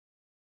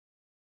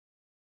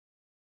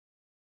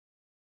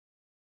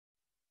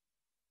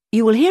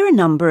You will hear a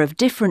number of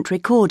different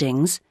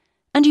recordings,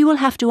 and you will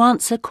have to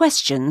answer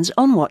questions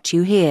on what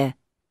you hear.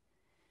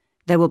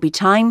 There will be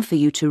time for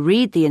you to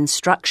read the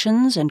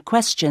instructions and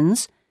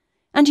questions,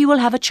 and you will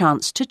have a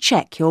chance to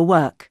check your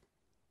work.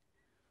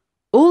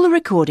 All the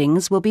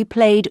recordings will be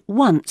played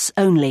once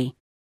only.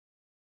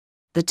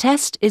 The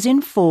test is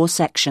in 4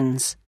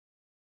 sections.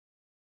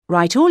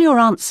 Write all your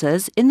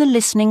answers in the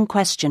listening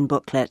question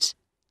booklet.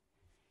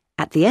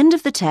 At the end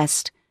of the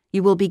test,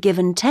 you will be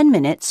given 10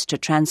 minutes to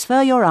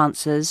transfer your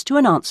answers to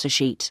an answer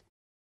sheet.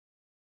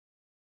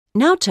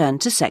 Now turn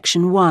to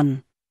Section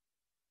 1.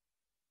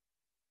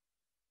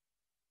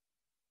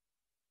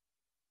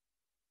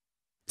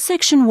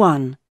 Section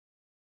 1.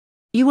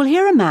 You will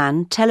hear a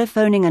man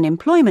telephoning an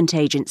employment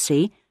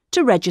agency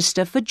to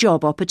register for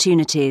job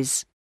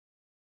opportunities.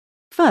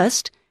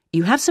 First,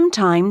 you have some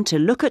time to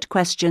look at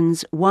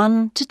questions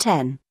 1 to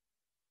 10.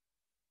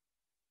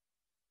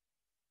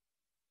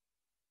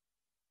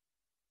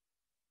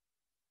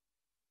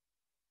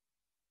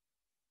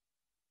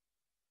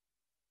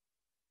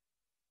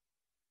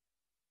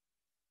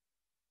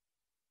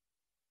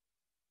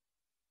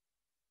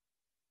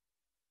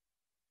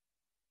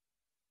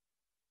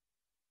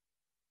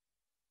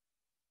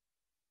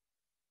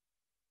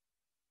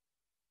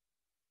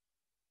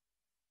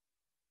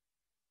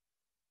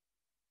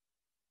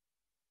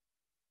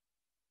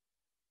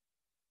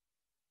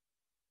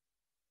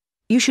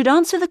 You should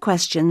answer the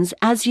questions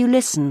as you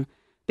listen,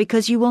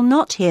 because you will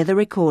not hear the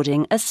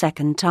recording a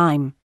second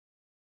time.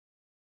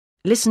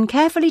 Listen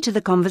carefully to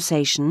the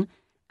conversation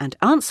and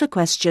answer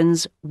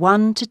questions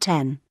 1 to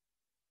 10.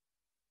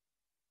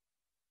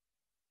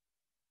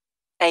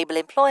 Able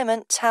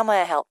Employment, how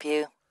may I help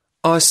you?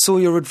 I saw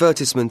your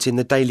advertisement in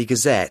the Daily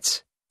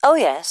Gazette. Oh,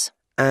 yes.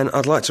 And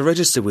I'd like to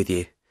register with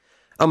you.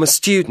 I'm a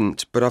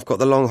student, but I've got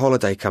the long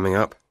holiday coming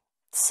up.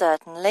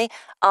 Certainly.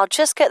 I'll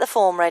just get the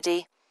form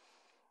ready.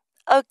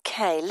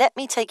 OK, let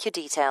me take your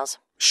details.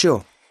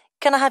 Sure.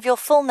 Can I have your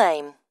full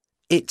name?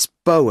 It's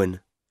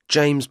Bowen.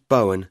 James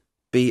Bowen.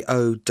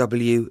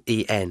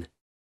 B-O-W-E-N.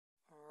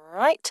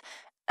 Right.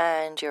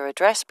 And your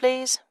address,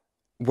 please?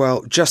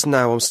 Well, just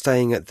now I'm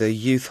staying at the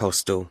youth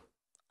hostel.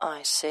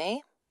 I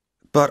see.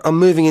 But I'm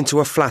moving into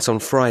a flat on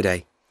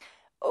Friday.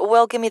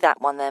 Well, give me that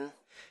one then.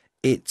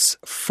 It's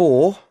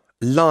 4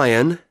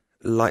 Lion,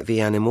 like the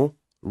animal,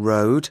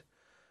 Road,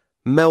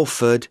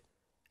 Melford,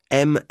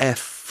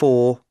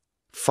 MF4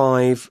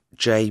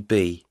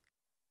 5JB.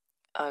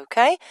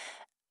 OK.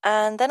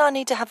 And then I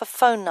need to have a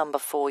phone number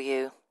for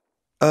you.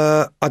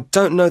 I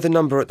don't know the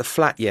number at the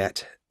flat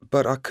yet,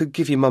 but I could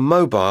give you my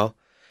mobile.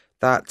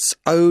 That's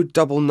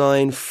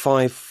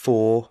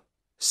 09954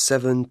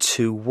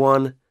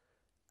 721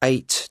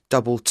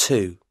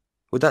 822.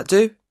 Would that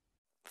do?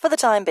 For the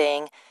time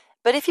being.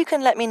 But if you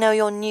can let me know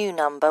your new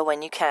number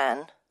when you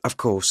can. Of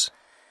course.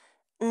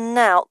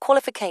 Now,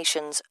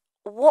 qualifications.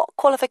 What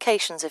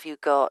qualifications have you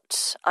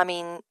got? I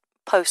mean,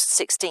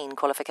 post-16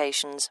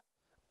 qualifications.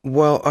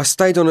 Well, I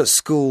stayed on at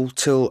school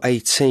till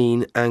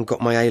 18 and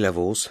got my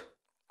A-levels.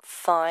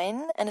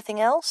 Fine.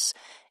 Anything else?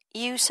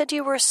 You said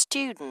you were a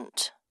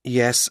student.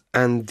 Yes,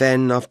 and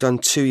then I've done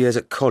 2 years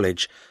at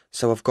college,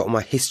 so I've got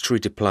my history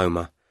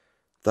diploma,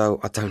 though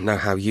I don't know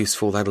how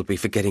useful that'll be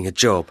for getting a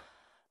job.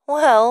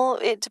 Well,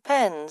 it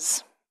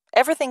depends.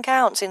 Everything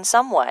counts in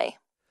some way.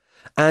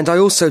 And I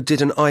also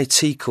did an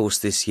IT course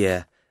this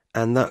year,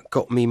 and that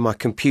got me my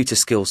computer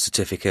skills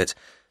certificate,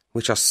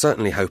 which I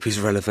certainly hope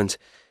is relevant.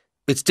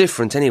 It's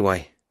different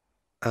anyway.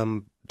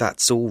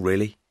 That's all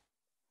really.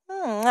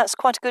 That's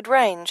quite a good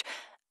range.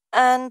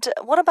 And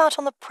what about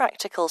on the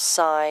practical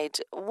side?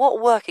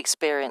 What work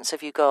experience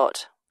have you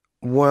got?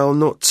 Well,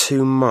 not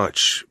too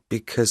much,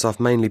 because I've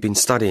mainly been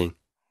studying.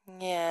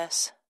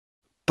 Yes.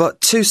 But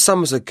 2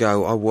 summers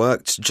ago I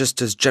worked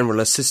just as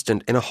general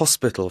assistant in a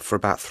hospital for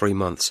about 3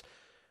 months.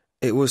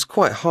 It was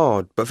quite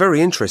hard, but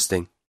very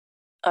interesting.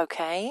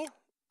 OK.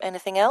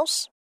 Anything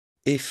else?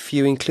 If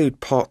you include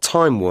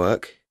part-time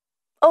work...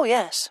 Oh,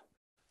 yes.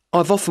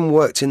 I've often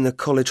worked in the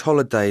college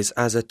holidays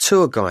as a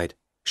tour guide,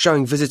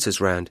 showing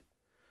visitors round.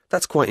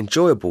 That's quite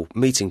enjoyable,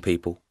 meeting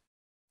people.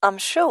 I'm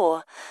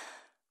sure.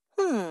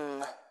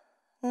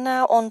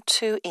 Now on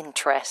to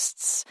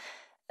interests.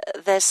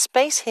 There's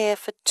space here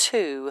for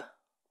 2.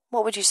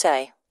 What would you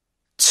say?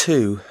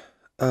 2?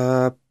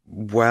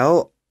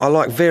 Well, I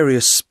like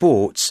various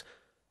sports,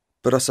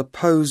 but I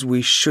suppose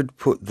we should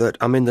put that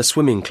I'm in the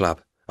swimming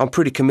club. I'm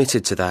pretty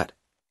committed to that.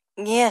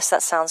 Yes,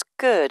 that sounds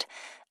good.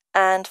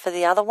 And for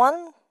the other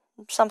one,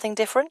 something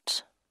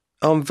different?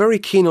 I'm very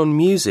keen on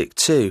music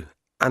too,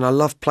 and I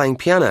love playing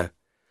piano.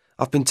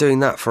 I've been doing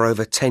that for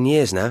over 10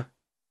 years now.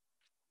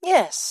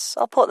 Yes,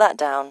 I'll put that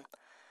down.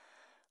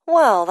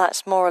 Well,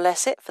 that's more or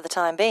less it for the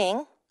time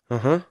being.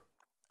 Uh-huh.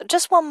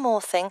 Just one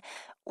more thing.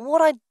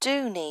 What I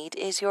do need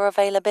is your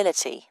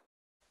availability.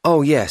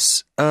 Oh,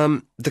 yes.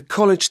 The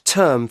college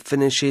term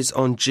finishes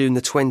on June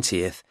the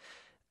 20th,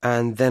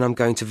 and then I'm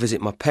going to visit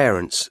my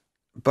parents.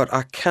 But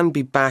I can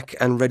be back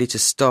and ready to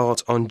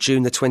start on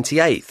June the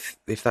 28th,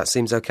 if that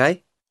seems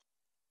okay.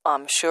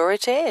 I'm sure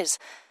it is.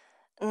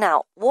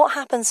 Now, what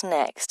happens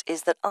next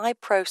is that I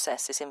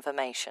process this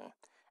information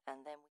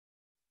and then...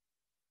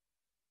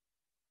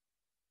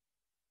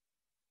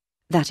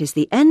 That is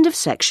the end of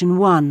section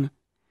 1.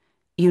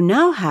 You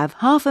now have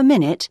half a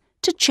minute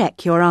to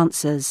check your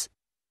answers.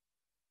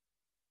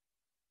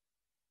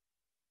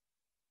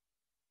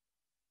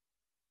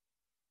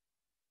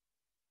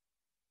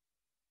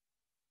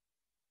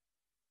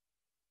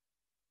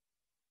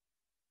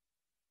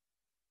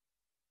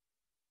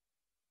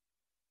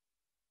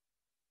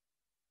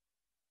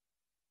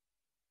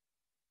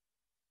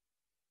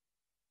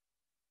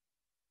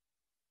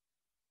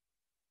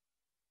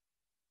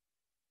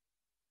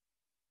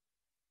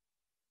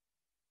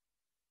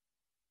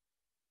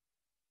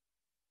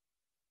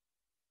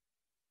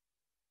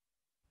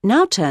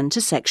 Now turn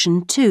to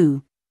section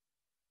 2.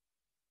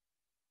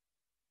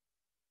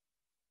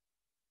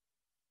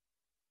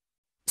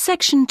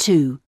 Section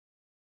 2.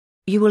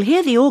 You will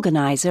hear the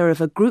organiser of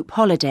a group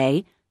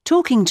holiday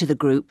talking to the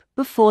group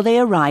before they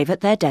arrive at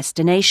their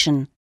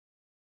destination.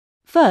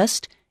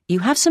 First, you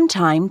have some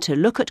time to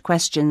look at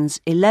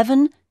questions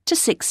 11 to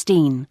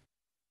 16.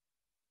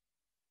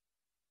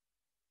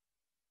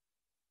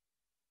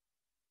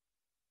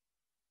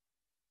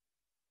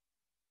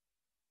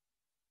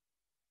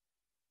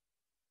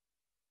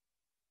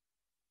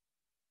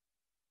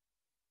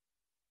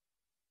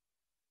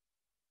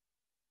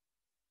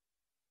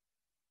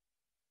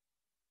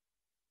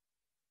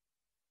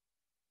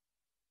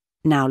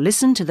 Now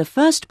listen to the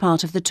first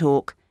part of the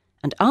talk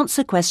and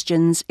answer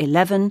questions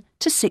 11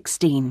 to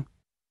 16.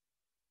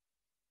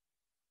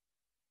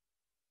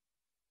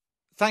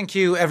 Thank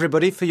you,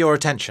 everybody, for your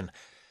attention.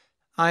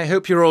 I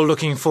hope you're all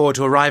looking forward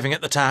to arriving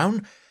at the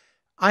town.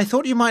 I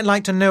thought you might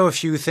like to know a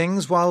few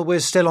things while we're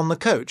still on the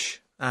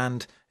coach,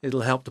 and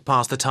it'll help to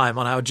pass the time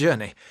on our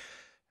journey.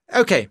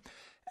 OK,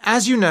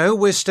 as you know,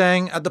 we're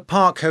staying at the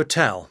Park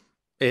Hotel.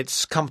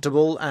 It's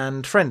comfortable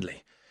and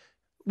friendly.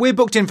 We're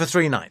booked in for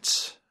 3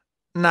 nights.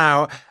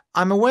 Now,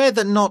 I'm aware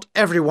that not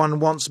everyone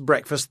wants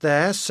breakfast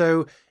there,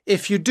 so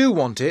if you do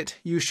want it,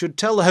 you should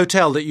tell the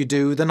hotel that you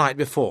do the night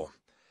before.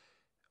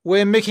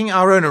 We're making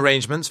our own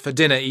arrangements for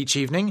dinner each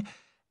evening,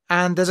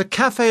 and there's a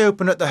cafe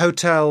open at the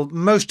hotel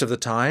most of the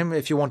time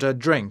if you want a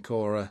drink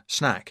or a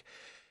snack.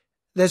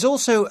 There's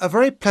also a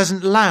very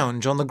pleasant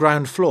lounge on the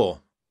ground floor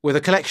with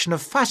a collection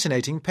of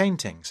fascinating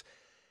paintings.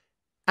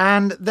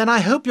 And then I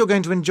hope you're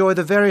going to enjoy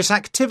the various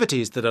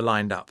activities that are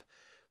lined up.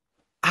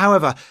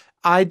 However,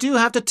 I do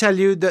have to tell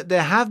you that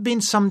there have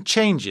been some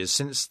changes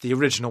since the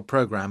original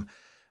programme.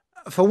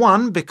 For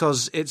one,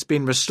 because it's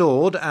been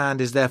restored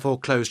and is therefore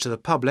closed to the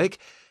public,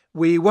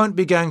 we won't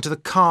be going to the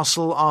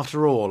castle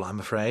after all, I'm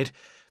afraid.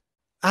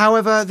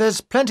 However,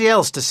 there's plenty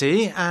else to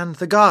see, and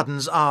the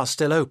gardens are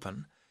still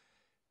open.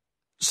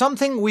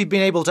 Something we've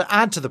been able to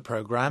add to the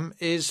programme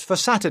is for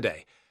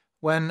Saturday,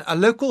 when a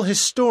local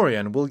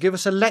historian will give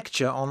us a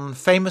lecture on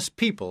famous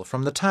people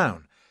from the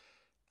town.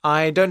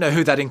 I don't know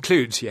who that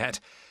includes yet.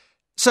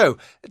 So,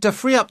 to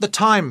free up the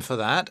time for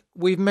that,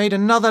 we've made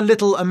another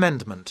little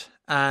amendment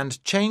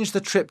and changed the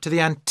trip to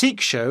the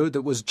antique show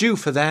that was due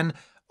for then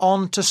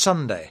on to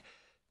Sunday.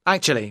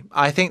 Actually,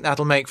 I think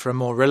that'll make for a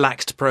more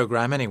relaxed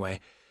programme anyway.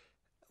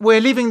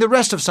 We're leaving the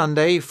rest of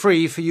Sunday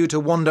free for you to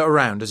wander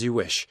around as you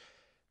wish.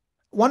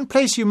 One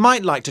place you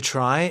might like to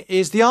try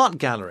is the art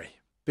gallery,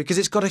 because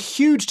it's got a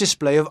huge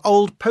display of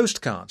old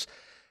postcards.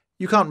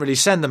 You can't really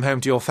send them home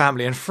to your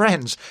family and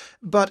friends,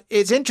 but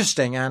it's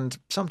interesting and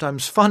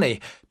sometimes funny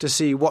to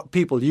see what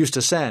people used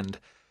to send.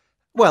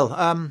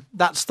 Well,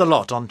 that's the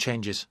lot on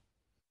changes.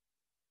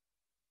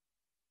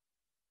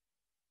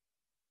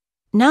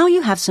 Now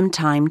you have some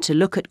time to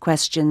look at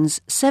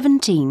questions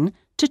 17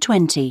 to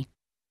 20.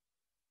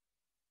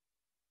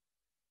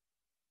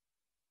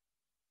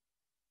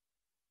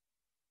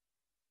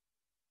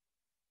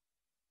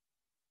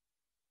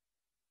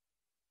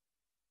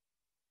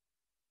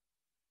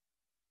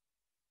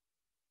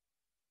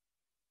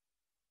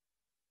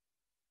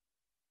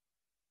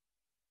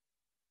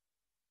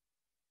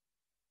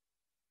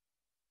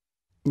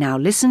 Now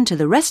listen to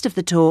the rest of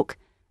the talk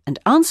and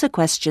answer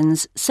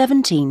questions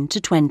 17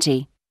 to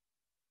 20.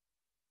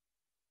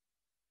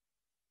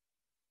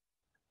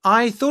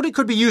 I thought it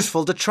could be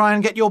useful to try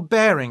and get your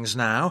bearings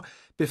now,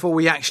 before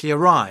we actually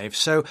arrive,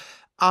 so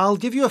I'll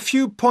give you a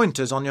few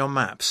pointers on your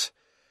maps.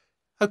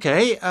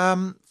 OK,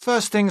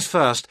 first things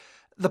first.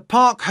 The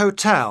Park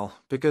Hotel,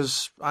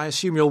 because I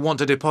assume you'll want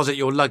to deposit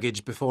your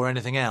luggage before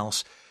anything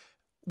else.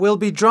 We'll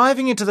be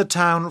driving into the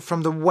town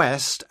from the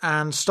west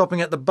and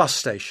stopping at the bus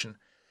station.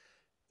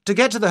 To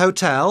get to the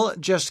hotel,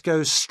 just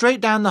go straight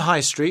down the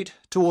high street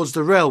towards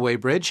the railway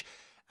bridge,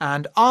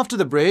 and after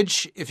the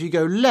bridge, if you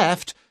go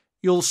left,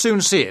 you'll soon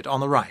see it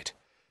on the right.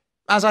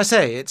 As I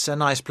say, it's a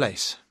nice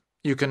place.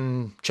 You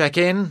can check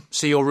in,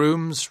 see your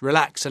rooms,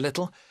 relax a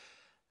little.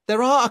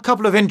 There are a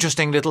couple of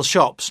interesting little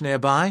shops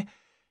nearby.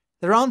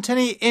 There aren't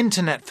any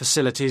internet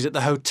facilities at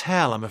the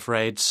hotel, I'm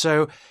afraid,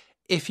 so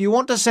if you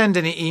want to send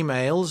any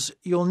emails,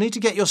 you'll need to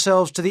get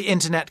yourselves to the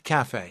internet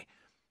cafe.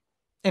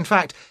 In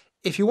fact,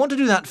 if you want to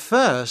do that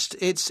first,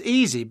 it's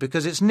easy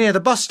because it's near the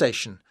bus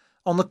station,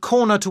 on the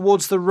corner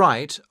towards the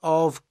right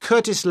of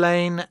Curtis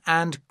Lane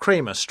and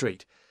Kramer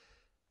Street.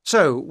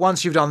 So,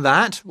 once you've done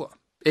that, well,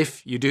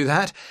 if you do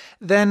that,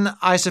 then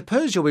I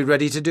suppose you'll be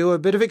ready to do a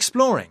bit of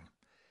exploring.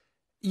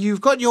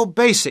 You've got your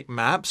basic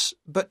maps,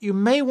 but you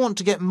may want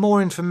to get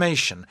more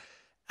information,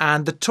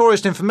 and the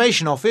Tourist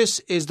Information Office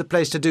is the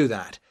place to do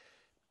that.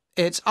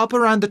 It's up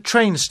around the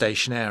train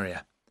station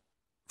area.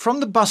 From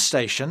the bus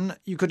station,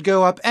 you could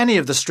go up any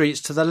of the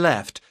streets to the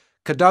left,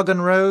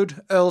 Cadogan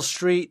Road, Earl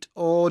Street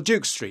or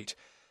Duke Street.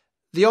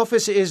 The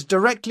office is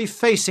directly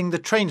facing the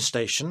train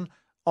station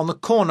on the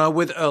corner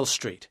with Earl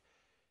Street.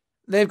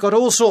 They've got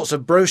all sorts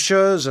of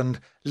brochures and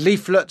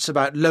leaflets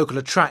about local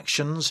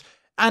attractions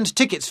and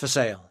tickets for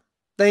sale.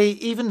 They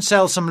even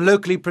sell some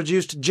locally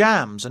produced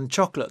jams and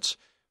chocolates.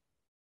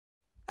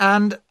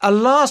 And a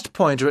last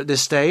pointer at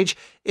this stage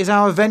is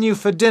our venue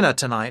for dinner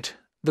tonight,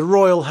 the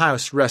Royal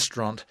House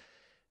restaurant.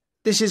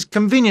 This is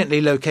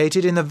conveniently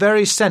located in the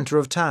very centre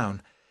of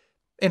town.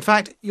 In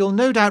fact, you'll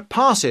no doubt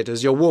pass it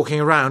as you're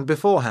walking around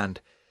beforehand.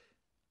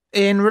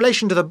 In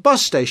relation to the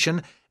bus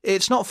station,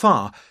 it's not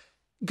far.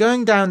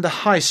 Going down the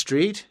High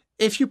Street,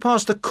 if you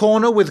pass the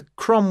corner with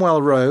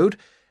Cromwell Road,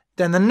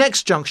 then the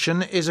next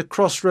junction is a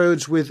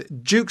crossroads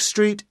with Duke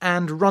Street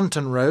and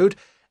Runton Road,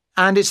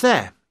 and it's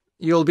there.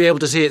 You'll be able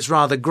to see its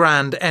rather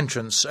grand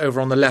entrance over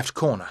on the left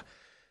corner.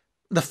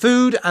 The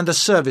food and the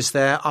service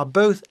there are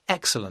both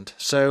excellent,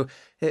 so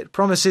it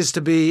promises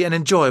to be an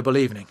enjoyable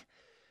evening.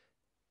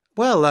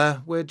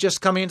 Well, we're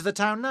just coming into the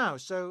town now,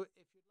 so...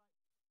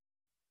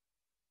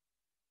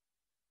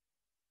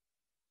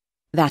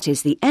 That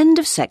is the end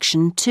of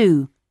section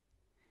 2.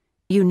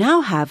 You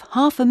now have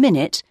half a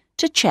minute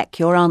to check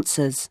your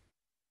answers.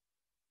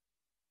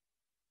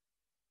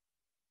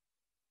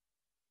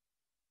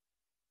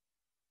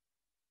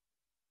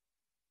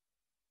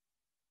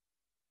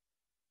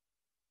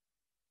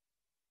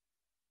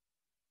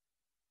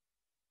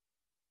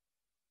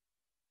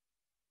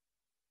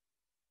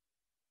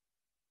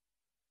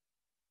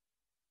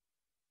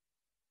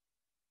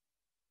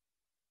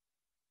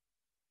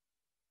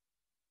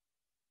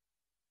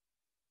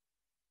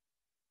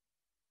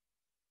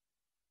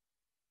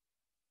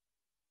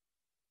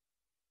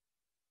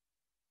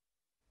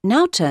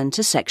 Now turn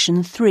to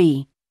section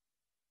 3.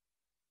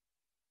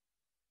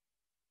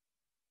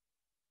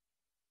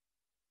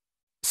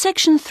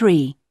 Section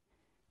 3.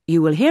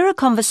 You will hear a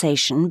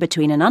conversation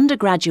between an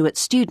undergraduate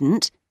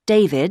student,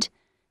 David,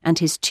 and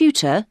his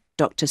tutor,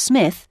 Dr.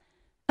 Smith,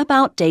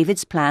 about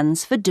David's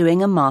plans for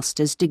doing a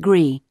master's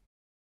degree.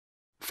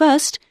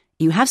 First,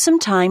 you have some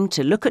time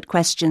to look at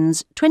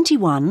questions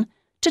 21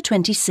 to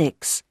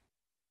 26.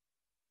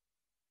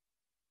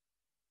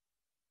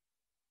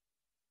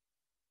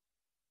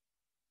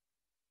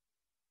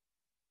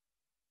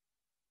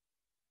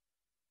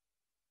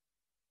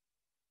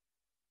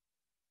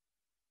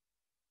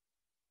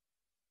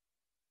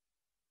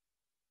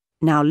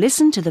 Now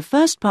listen to the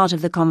first part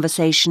of the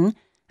conversation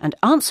and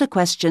answer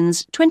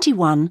questions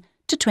 21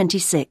 to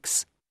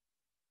 26.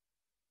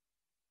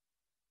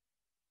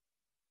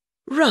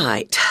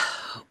 Right.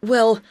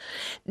 Well,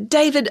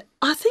 David,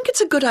 I think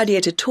it's a good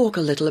idea to talk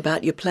a little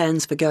about your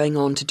plans for going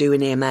on to do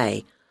an MA.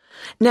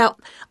 Now,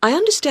 I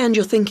understand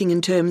you're thinking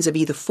in terms of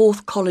either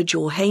Forth College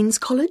or Haynes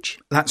College?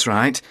 That's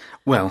right.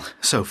 Well,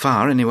 so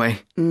far,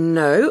 anyway.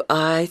 No,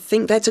 I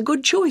think that's a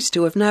good choice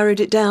to have narrowed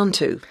it down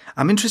to.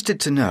 I'm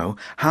interested to know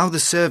how the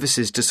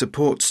services to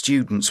support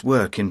students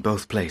work in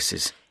both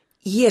places.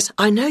 Yes,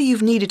 I know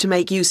you've needed to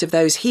make use of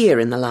those here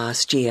in the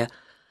last year.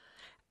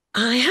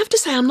 I have to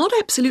say I'm not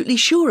absolutely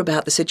sure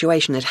about the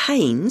situation at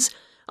Haynes.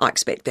 I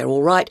expect they're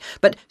all right,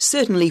 but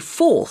certainly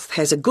Forth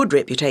has a good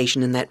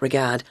reputation in that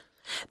regard.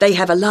 They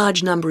have a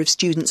large number of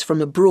students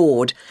from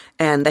abroad,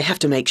 and they have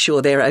to make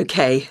sure they're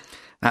okay.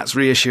 That's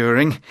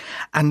reassuring.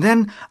 And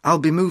then I'll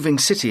be moving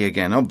city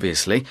again,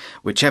 obviously,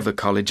 whichever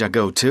college I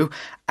go to,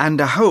 and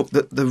I hope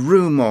that the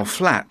room or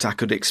flat I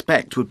could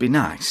expect would be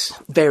nice.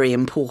 Very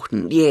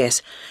important,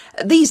 yes.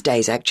 These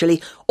days,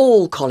 actually,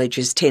 all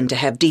colleges tend to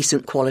have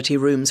decent quality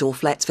rooms or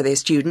flats for their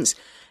students,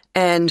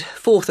 and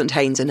Forth and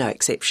Haynes are no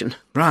exception.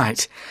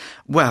 Right.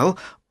 Well,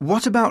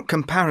 what about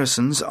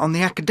comparisons on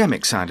the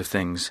academic side of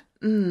things?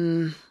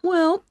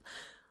 Well,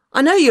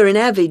 I know you're an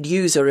avid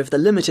user of the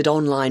limited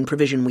online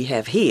provision we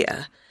have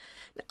here.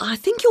 I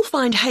think you'll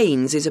find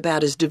Haynes is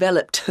about as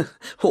developed,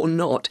 or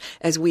not,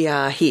 as we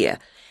are here,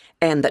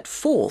 and that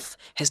Forth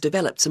has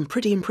developed some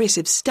pretty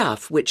impressive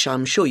stuff, which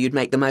I'm sure you'd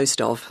make the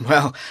most of.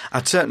 Well,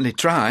 I'd certainly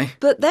try.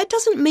 But that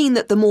doesn't mean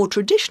that the more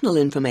traditional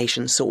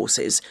information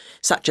sources,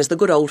 such as the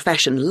good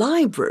old-fashioned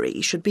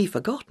library, should be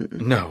forgotten.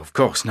 No, of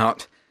course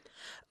not.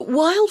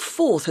 While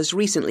Forth has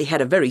recently had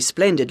a very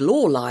splendid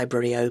law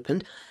library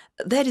opened,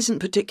 that isn't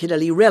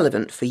particularly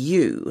relevant for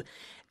you,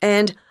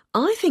 and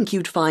I think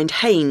you'd find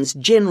Haynes'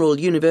 general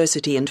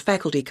university and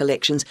faculty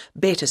collections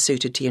better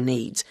suited to your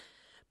needs.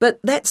 But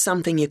that's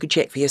something you could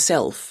check for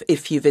yourself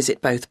if you visit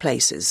both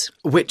places.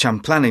 Which I'm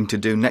planning to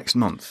do next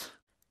month.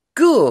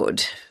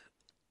 Good.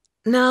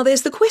 Now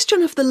there's the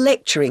question of the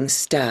lecturing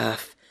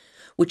staff,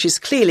 which is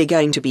clearly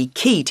going to be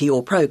key to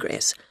your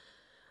progress.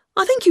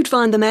 I think you'd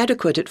find them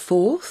adequate at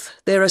Forth.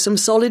 There are some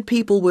solid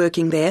people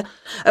working there,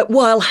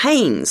 while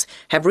Haynes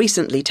have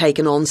recently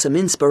taken on some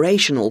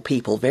inspirational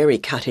people, very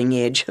cutting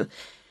edge.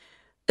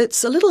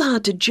 It's a little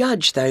hard to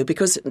judge, though,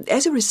 because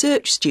as a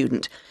research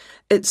student,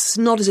 it's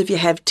not as if you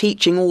have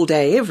teaching all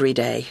day, every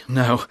day.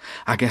 No,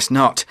 I guess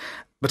not.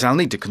 But I'll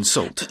need to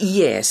consult.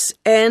 Yes,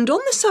 and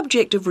on the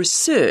subject of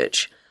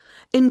research,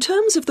 in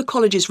terms of the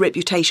college's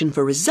reputation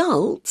for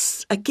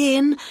results,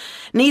 again,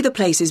 neither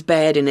place is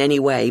bad in any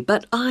way,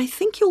 but I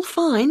think you'll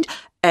find,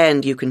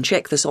 and you can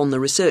check this on the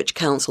Research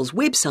Council's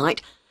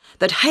website,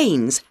 that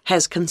Haynes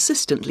has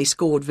consistently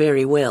scored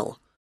very well.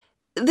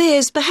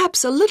 There's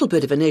perhaps a little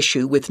bit of an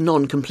issue with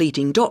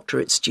non-completing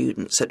doctorate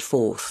students at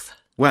Forth.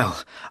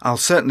 Well, I'll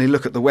certainly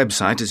look at the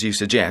website as you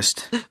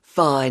suggest.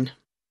 Fine.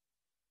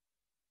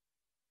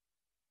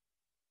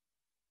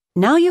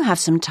 Now you have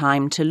some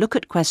time to look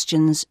at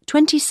questions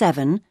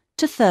 27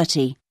 to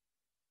 30.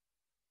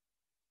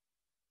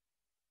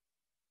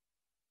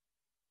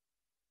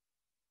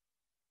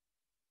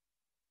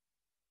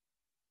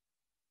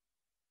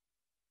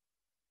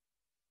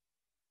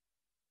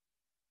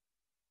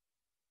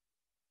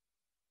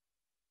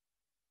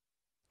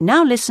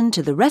 Now listen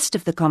to the rest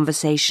of the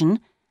conversation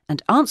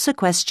and answer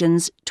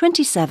questions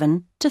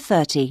 27 to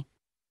 30.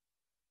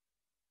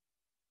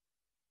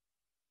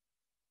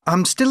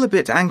 I'm still a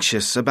bit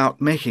anxious about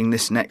making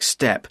this next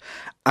step.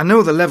 I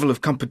know the level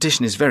of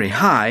competition is very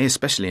high,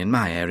 especially in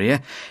my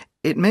area.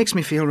 It makes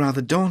me feel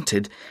rather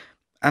daunted,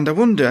 and I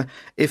wonder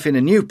if in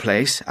a new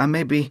place I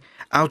may be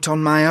out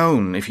on my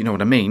own, if you know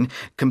what I mean,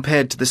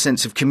 compared to the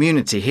sense of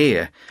community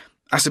here.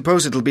 I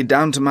suppose it'll be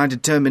down to my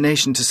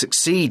determination to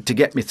succeed to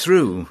get me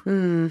through.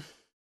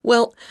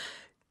 Well,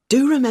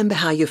 do remember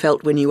how you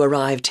felt when you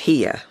arrived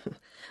here.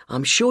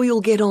 I'm sure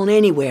you'll get on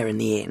anywhere in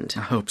the end.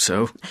 I hope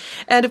so.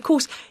 And of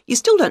course, you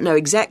still don't know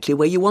exactly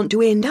where you want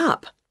to end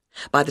up.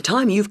 By the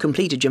time you've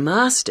completed your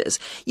masters,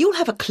 you'll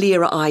have a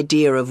clearer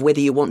idea of whether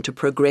you want to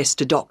progress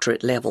to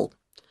doctorate level.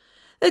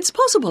 It's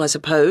possible, I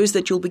suppose,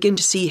 that you'll begin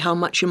to see how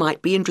much you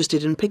might be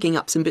interested in picking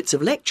up some bits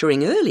of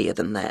lecturing earlier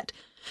than that,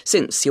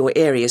 since your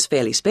area's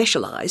fairly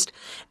specialised,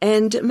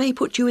 and it may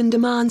put you in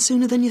demand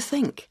sooner than you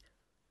think.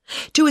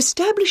 To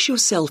establish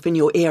yourself in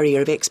your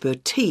area of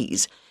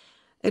expertise,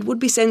 it would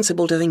be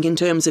sensible to think in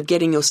terms of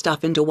getting your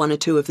stuff into one or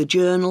two of the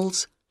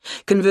journals,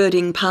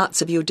 converting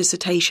parts of your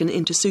dissertation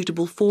into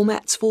suitable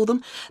formats for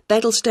them.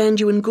 That'll stand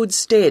you in good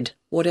stead,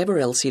 whatever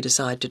else you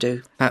decide to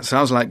do. That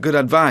sounds like good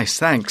advice,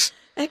 thanks.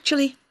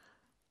 Actually,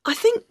 I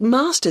think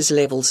master's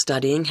level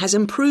studying has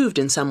improved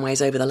in some ways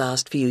over the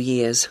last few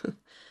years.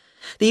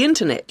 The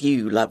internet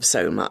you love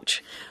so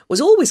much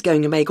was always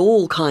going to make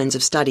all kinds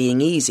of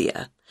studying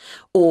easier.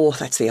 Or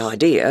that's the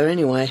idea,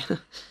 anyway.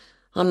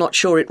 I'm not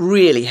sure it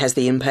really has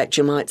the impact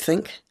you might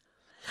think.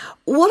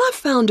 What I've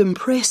found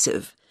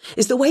impressive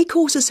is the way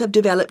courses have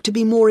developed to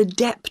be more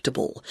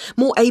adaptable,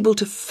 more able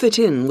to fit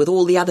in with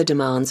all the other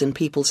demands in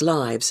people's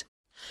lives.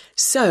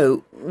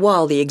 So,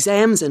 while the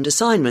exams and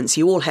assignments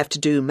you all have to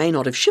do may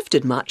not have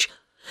shifted much,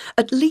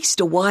 at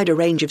least a wider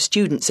range of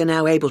students are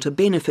now able to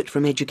benefit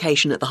from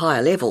education at the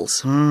higher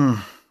levels.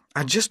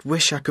 I just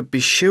wish I could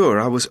be sure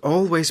I was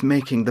always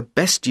making the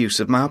best use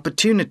of my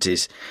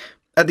opportunities.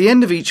 At the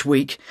end of each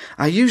week,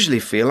 I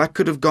usually feel I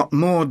could have got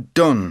more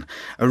done,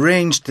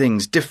 arranged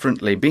things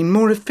differently, been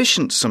more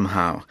efficient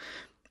somehow.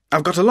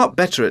 I've got a lot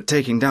better at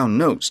taking down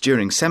notes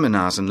during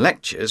seminars and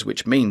lectures,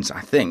 which means,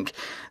 I think,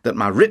 that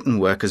my written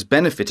work has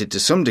benefited to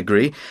some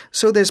degree,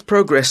 so there's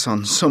progress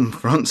on some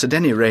fronts at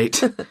any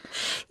rate.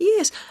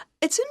 Yes,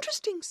 it's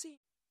interesting seeing.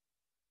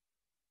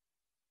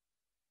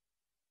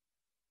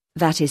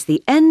 That is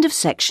the end of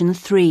section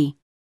 3.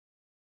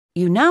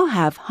 You now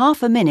have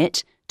half a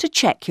minute to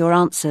check your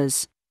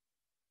answers.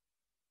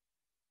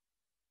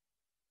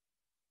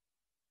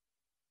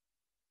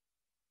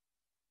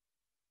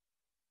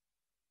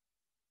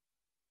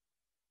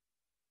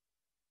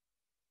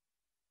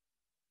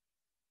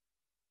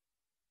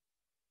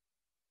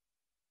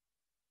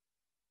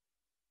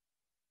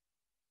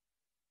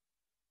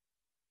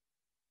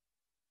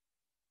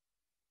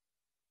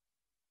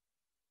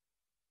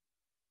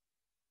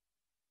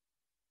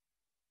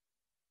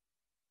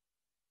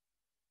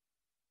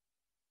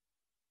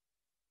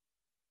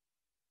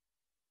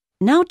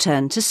 Now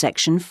turn to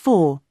section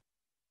 4.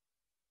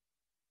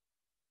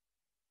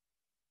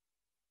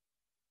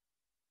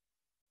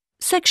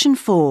 Section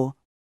 4.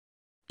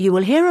 You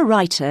will hear a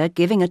writer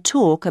giving a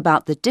talk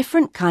about the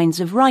different kinds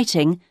of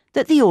writing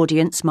that the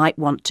audience might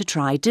want to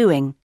try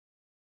doing.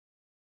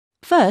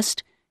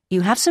 First,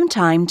 you have some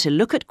time to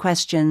look at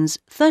questions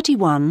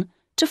 31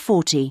 to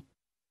 40.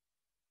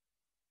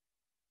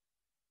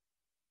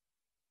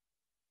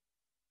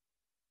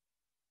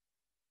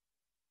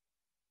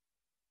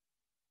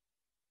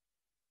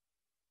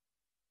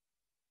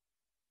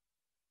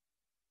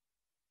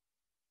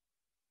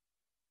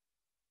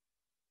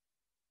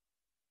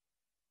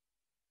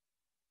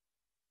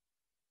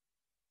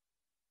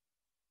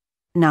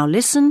 Now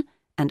listen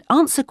and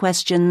answer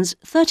questions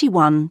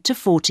 31 to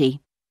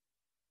 40.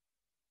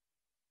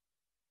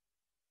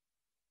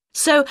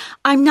 So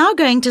I'm now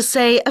going to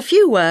say a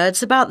few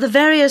words about the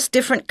various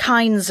different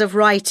kinds of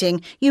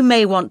writing you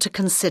may want to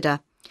consider.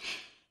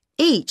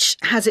 Each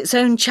has its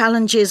own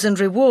challenges and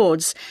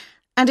rewards,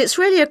 and it's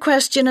really a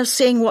question of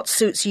seeing what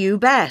suits you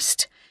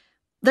best.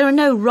 There are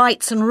no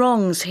rights and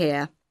wrongs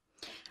here.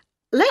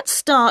 Let's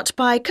start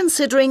by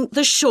considering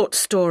the short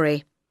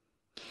story.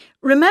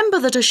 Remember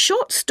that a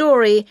short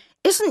story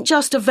isn't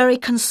just a very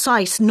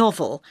concise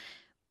novel.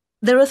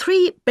 There are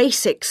three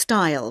basic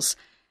styles: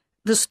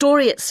 the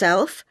story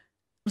itself,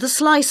 the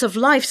slice of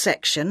life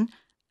section,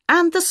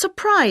 and the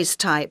surprise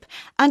type,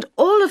 and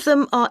all of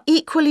them are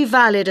equally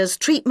valid as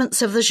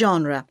treatments of the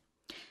genre.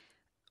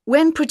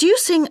 When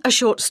producing a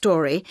short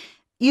story,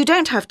 you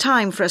don't have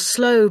time for a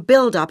slow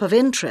build-up of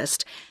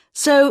interest,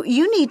 so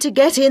you need to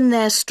get in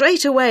there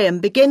straight away and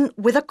begin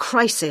with a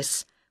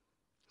crisis.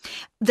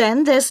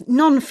 Then there's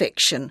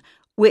non-fiction,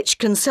 which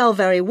can sell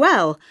very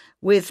well,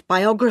 with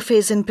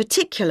biographies in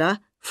particular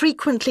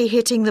frequently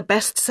hitting the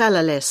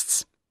bestseller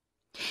lists.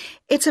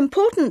 It's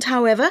important,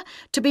 however,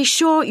 to be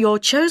sure your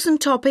chosen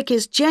topic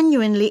is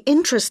genuinely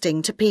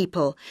interesting to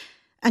people,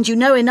 and you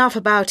know enough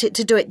about it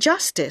to do it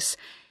justice.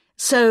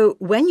 So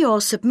when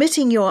you're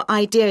submitting your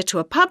idea to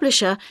a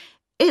publisher,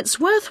 it's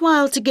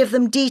worthwhile to give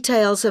them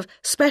details of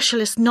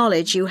specialist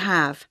knowledge you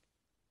have.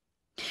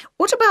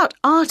 What about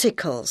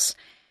articles?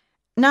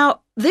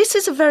 Now, this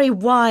is a very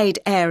wide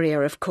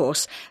area, of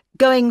course,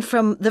 going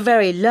from the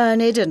very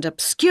learned and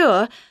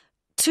obscure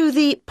to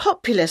the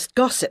populist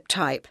gossip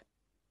type.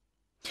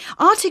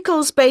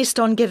 Articles based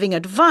on giving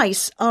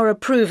advice are a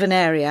proven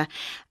area,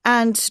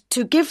 and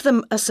to give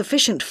them a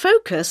sufficient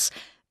focus,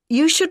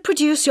 you should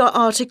produce your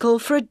article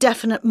for a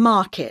definite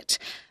market.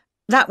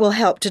 That will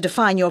help to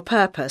define your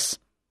purpose.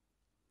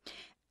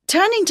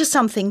 Turning to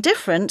something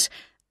different,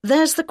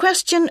 there's the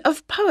question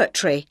of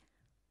poetry.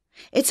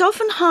 It's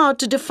often hard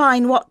to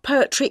define what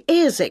poetry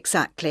is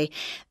exactly.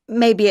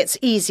 Maybe it's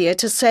easier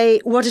to say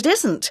what it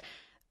isn't.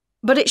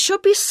 But it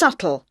should be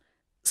subtle,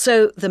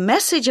 so the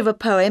message of a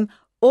poem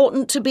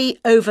oughtn't to be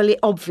overly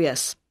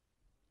obvious.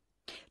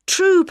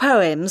 True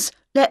poems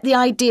let the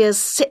ideas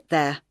sit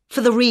there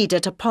for the reader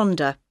to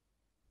ponder.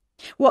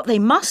 What they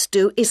must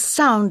do is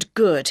sound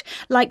good,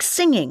 like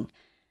singing.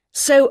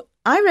 So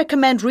I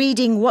recommend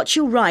reading what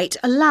you write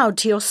aloud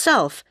to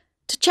yourself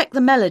to check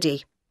the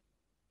melody.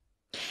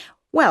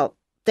 Well,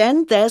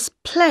 then there's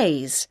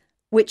plays,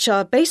 which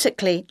are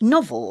basically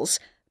novels,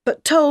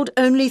 but told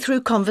only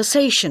through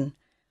conversation.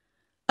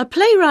 A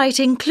playwright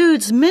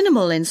includes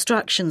minimal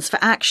instructions for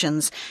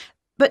actions,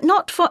 but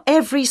not for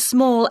every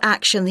small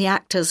action the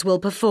actors will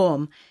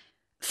perform.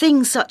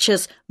 Things such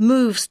as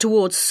moves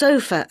towards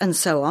sofa and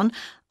so on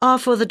are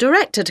for the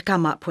director to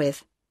come up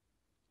with.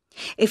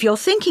 If you're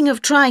thinking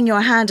of trying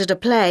your hand at a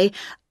play,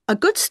 a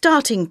good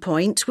starting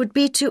point would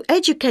be to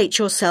educate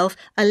yourself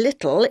a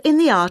little in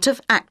the art of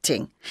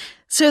acting,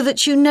 so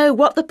that you know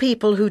what the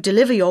people who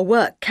deliver your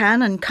work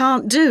can and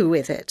can't do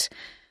with it.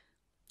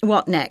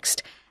 What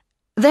next?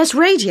 There's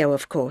radio,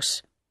 of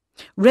course.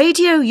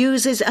 Radio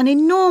uses an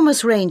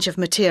enormous range of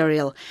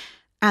material,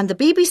 and the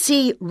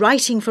BBC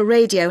Writing for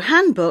Radio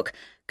Handbook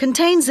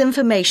contains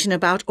information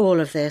about all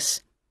of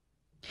this.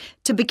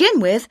 To begin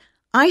with,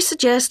 I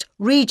suggest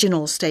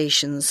regional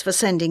stations for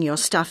sending your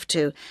stuff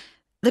to.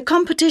 The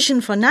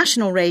competition for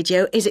national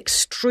radio is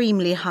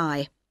extremely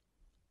high.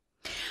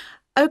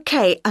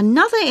 OK,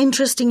 another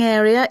interesting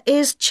area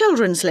is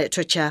children's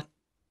literature.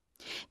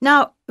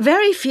 Now,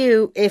 very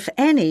few, if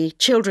any,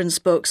 children's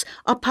books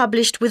are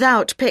published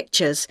without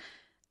pictures,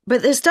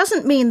 but this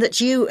doesn't mean that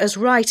you, as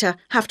writer,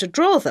 have to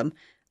draw them.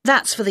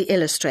 That's for the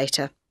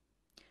illustrator.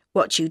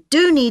 What you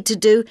do need to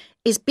do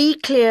is be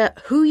clear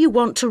who you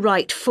want to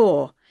write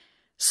for.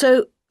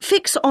 So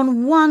fix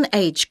on one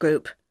age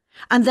group,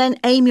 and then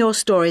aim your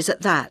stories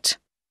at that.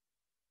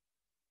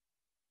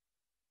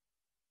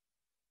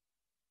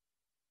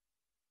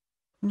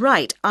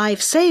 Right,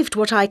 I've saved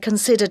what I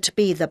consider to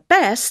be the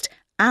best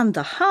and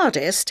the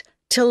hardest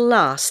till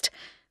last,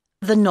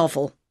 the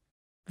novel.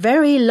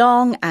 Very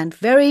long and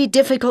very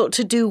difficult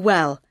to do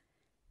well,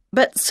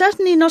 but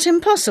certainly not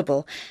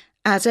impossible,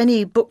 as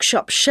any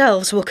bookshop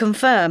shelves will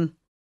confirm.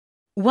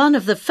 One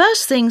of the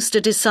first things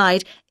to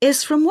decide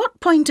is from what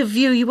point of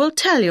view you will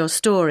tell your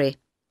story.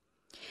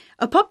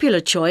 A popular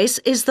choice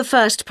is the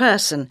first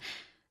person,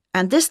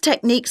 and this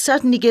technique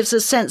certainly gives a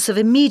sense of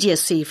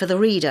immediacy for the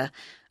reader,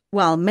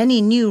 while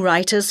many new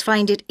writers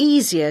find it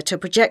easier to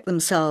project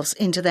themselves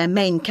into their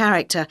main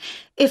character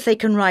if they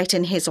can write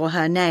in his or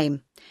her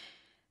name.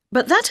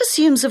 But that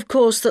assumes, of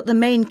course, that the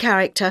main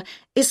character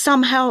is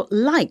somehow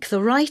like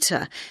the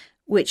writer,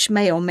 which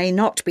may or may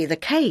not be the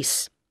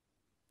case.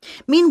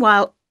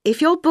 Meanwhile,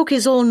 if your book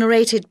is all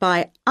narrated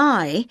by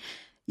I,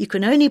 you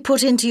can only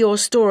put into your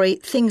story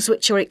things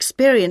which are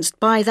experienced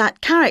by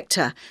that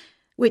character,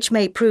 which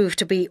may prove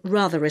to be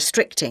rather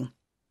restricting.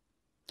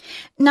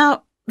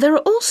 Now, there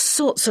are all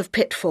sorts of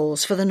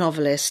pitfalls for the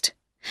novelist,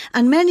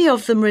 and many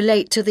of them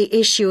relate to the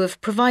issue of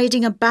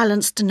providing a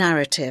balanced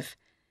narrative.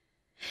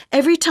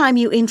 Every time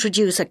you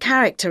introduce a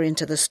character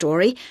into the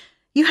story,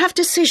 you have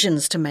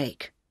decisions to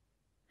make.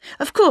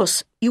 Of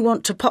course, you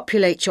want to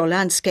populate your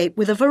landscape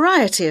with a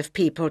variety of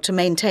people to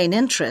maintain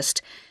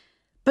interest,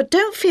 but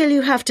don't feel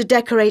you have to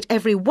decorate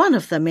every one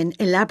of them in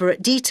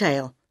elaborate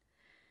detail.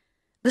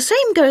 The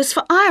same goes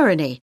for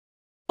irony.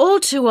 All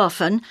too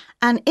often,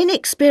 an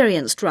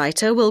inexperienced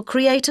writer will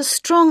create a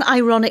strong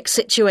ironic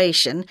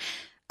situation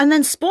and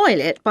then spoil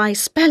it by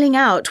spelling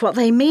out what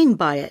they mean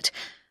by it,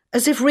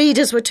 as if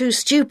readers were too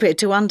stupid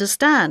to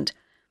understand.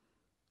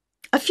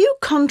 A few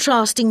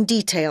contrasting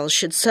details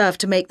should serve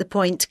to make the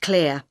point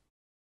clear.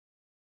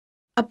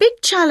 A big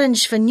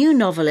challenge for new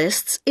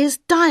novelists is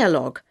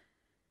dialogue.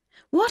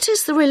 What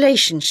is the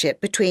relationship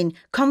between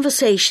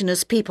conversation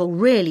as people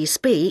really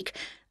speak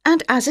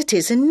and as it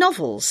is in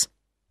novels?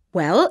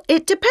 Well,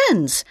 it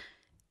depends.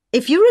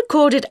 If you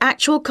recorded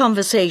actual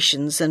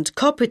conversations and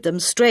copied them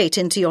straight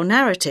into your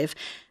narrative,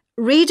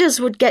 readers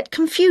would get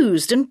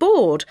confused and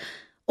bored,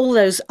 all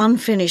those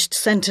unfinished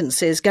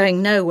sentences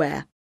going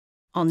nowhere.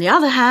 On the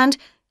other hand,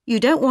 you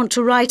don't want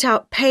to write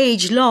out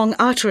page-long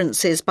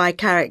utterances by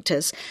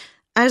characters,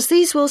 as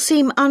these will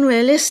seem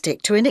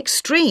unrealistic to an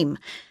extreme,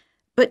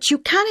 but you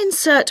can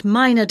insert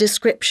minor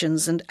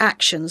descriptions and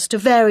actions to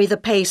vary the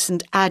pace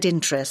and add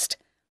interest.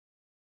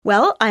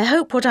 Well, I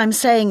hope what I'm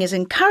saying is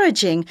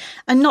encouraging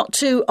and not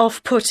too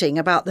off-putting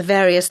about the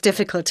various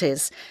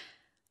difficulties.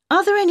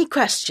 Are there any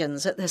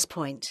questions at this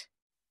point?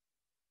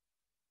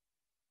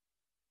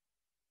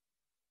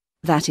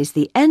 That is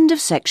the end of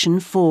section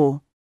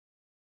 4.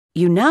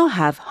 You now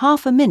have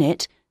half a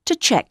minute to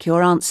check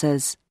your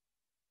answers.